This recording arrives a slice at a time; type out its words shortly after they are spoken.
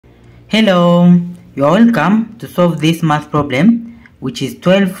Hello, you are welcome to solve this math problem, which is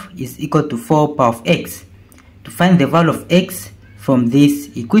 12 is equal to 4 power of x. To find the value of x from this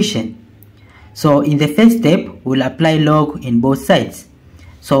equation. So in the first step, we'll apply log in both sides.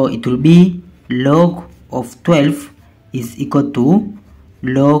 So it will be log of 12 is equal to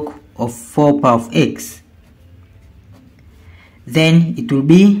log of 4 power of x. Then it will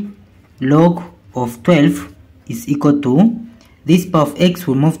be log of 12 is equal to, this power of x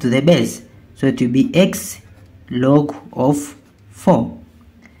will move to the base, so it will be x log of 4.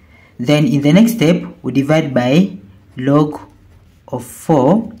 Then in the next step, we divide by log of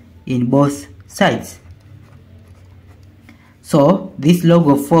 4 in both sides. So this log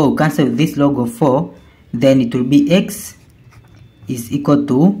of 4 will cancel with this log of 4, then it will be x is equal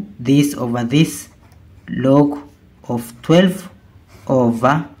to this over this log of 12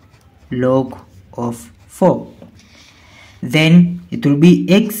 over log of 4. Then it will be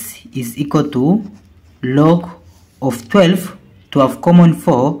x is equal to log of 12. To have common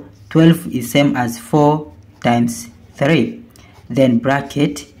 4, 12 is same as 4 times 3. Then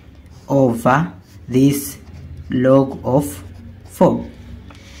bracket over this log of 4.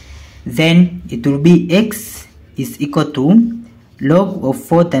 Then it will be x is equal to log of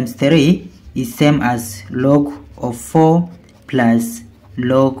 4 times 3 is same as log of 4 plus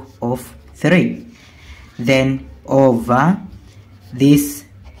log of 3. Then over this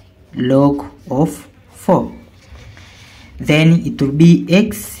log of 4. Then it will be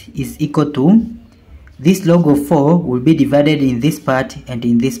x is equal to, this log of 4 will be divided in this part and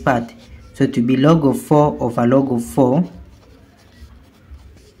in this part. So it will be log of 4 over log of 4.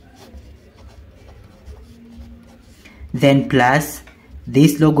 Then plus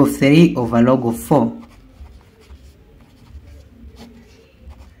this log of 3 over log of 4.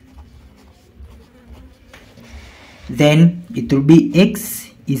 Then it will be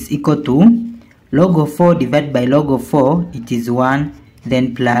x is equal to log of 4 divided by log of 4, it is 1,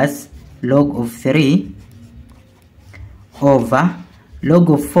 then plus log of 3 over log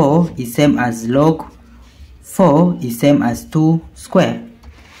of 4 is same as log 4 is same as 2 square.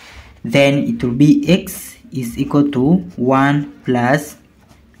 Then it will be x is equal to 1 plus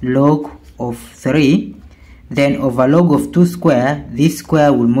log of 3, then over log of 2 square, this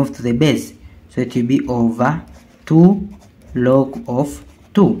square will move to the base, so it will be over 2 log of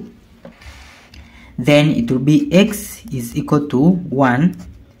 2. Then it will be x is equal to 1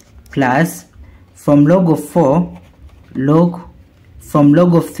 plus, from log of 4, from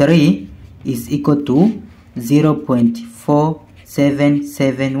log of 3 is equal to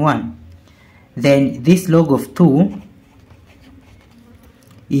 0.4771. Then this log of 2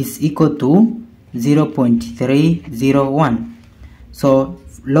 is equal to 0.301. So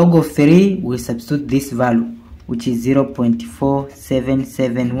log of 3 will substitute this value, which is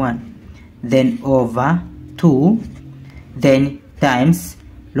 0.4771, then over 2, then times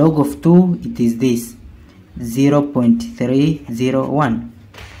log of 2, it is this 0.301.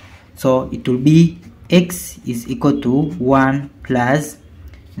 So it will be x is equal to 1 plus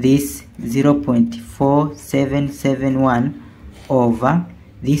this 0.4771 over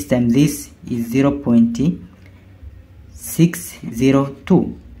this time this is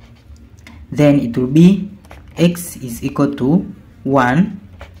 0.602. Then it will be x is equal to 1,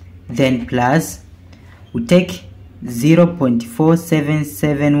 then plus, we take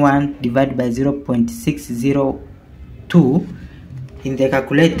 0.4771 divided by 0.602 in the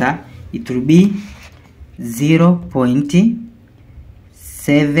calculator, it will be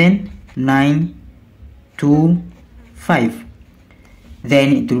 0.7925.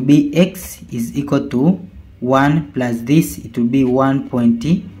 Then it will be x is equal to 1 plus this, it will be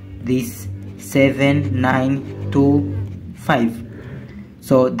 1.7925.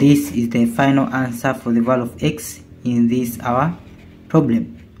 So this is the final answer for the value of x in this our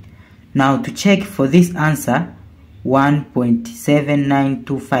problem. Now to check for this answer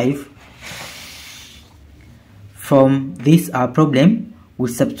 1.7925, from this our problem, we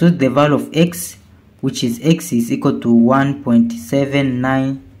substitute the value of x, which is x is equal to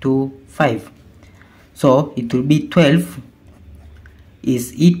 1.7925. So it will be 12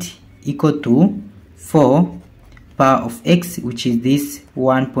 is it equal to 4 power of x, which is this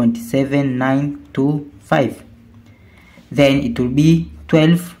 1.7925. Then it will be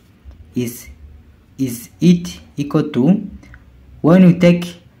 12 is it equal to, when we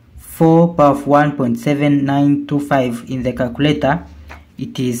take 4 power of 1.7925 in the calculator,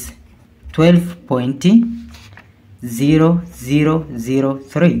 it is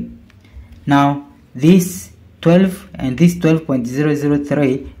 12.0003. Now this 12 and this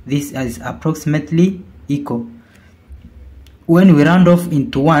 12.003, this is approximately equal. When we round off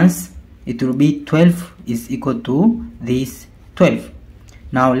into ones, it will be 12 is equal to this 12.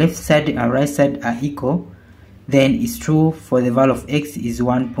 Now left side and right side are equal, then it's true for the value of x is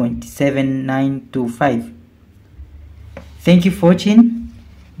 1.7925. Thank you for watching.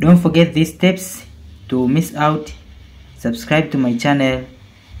 Don't forget these steps to miss out. Subscribe to my channel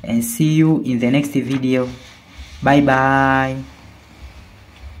and see you in the next video. Bye bye.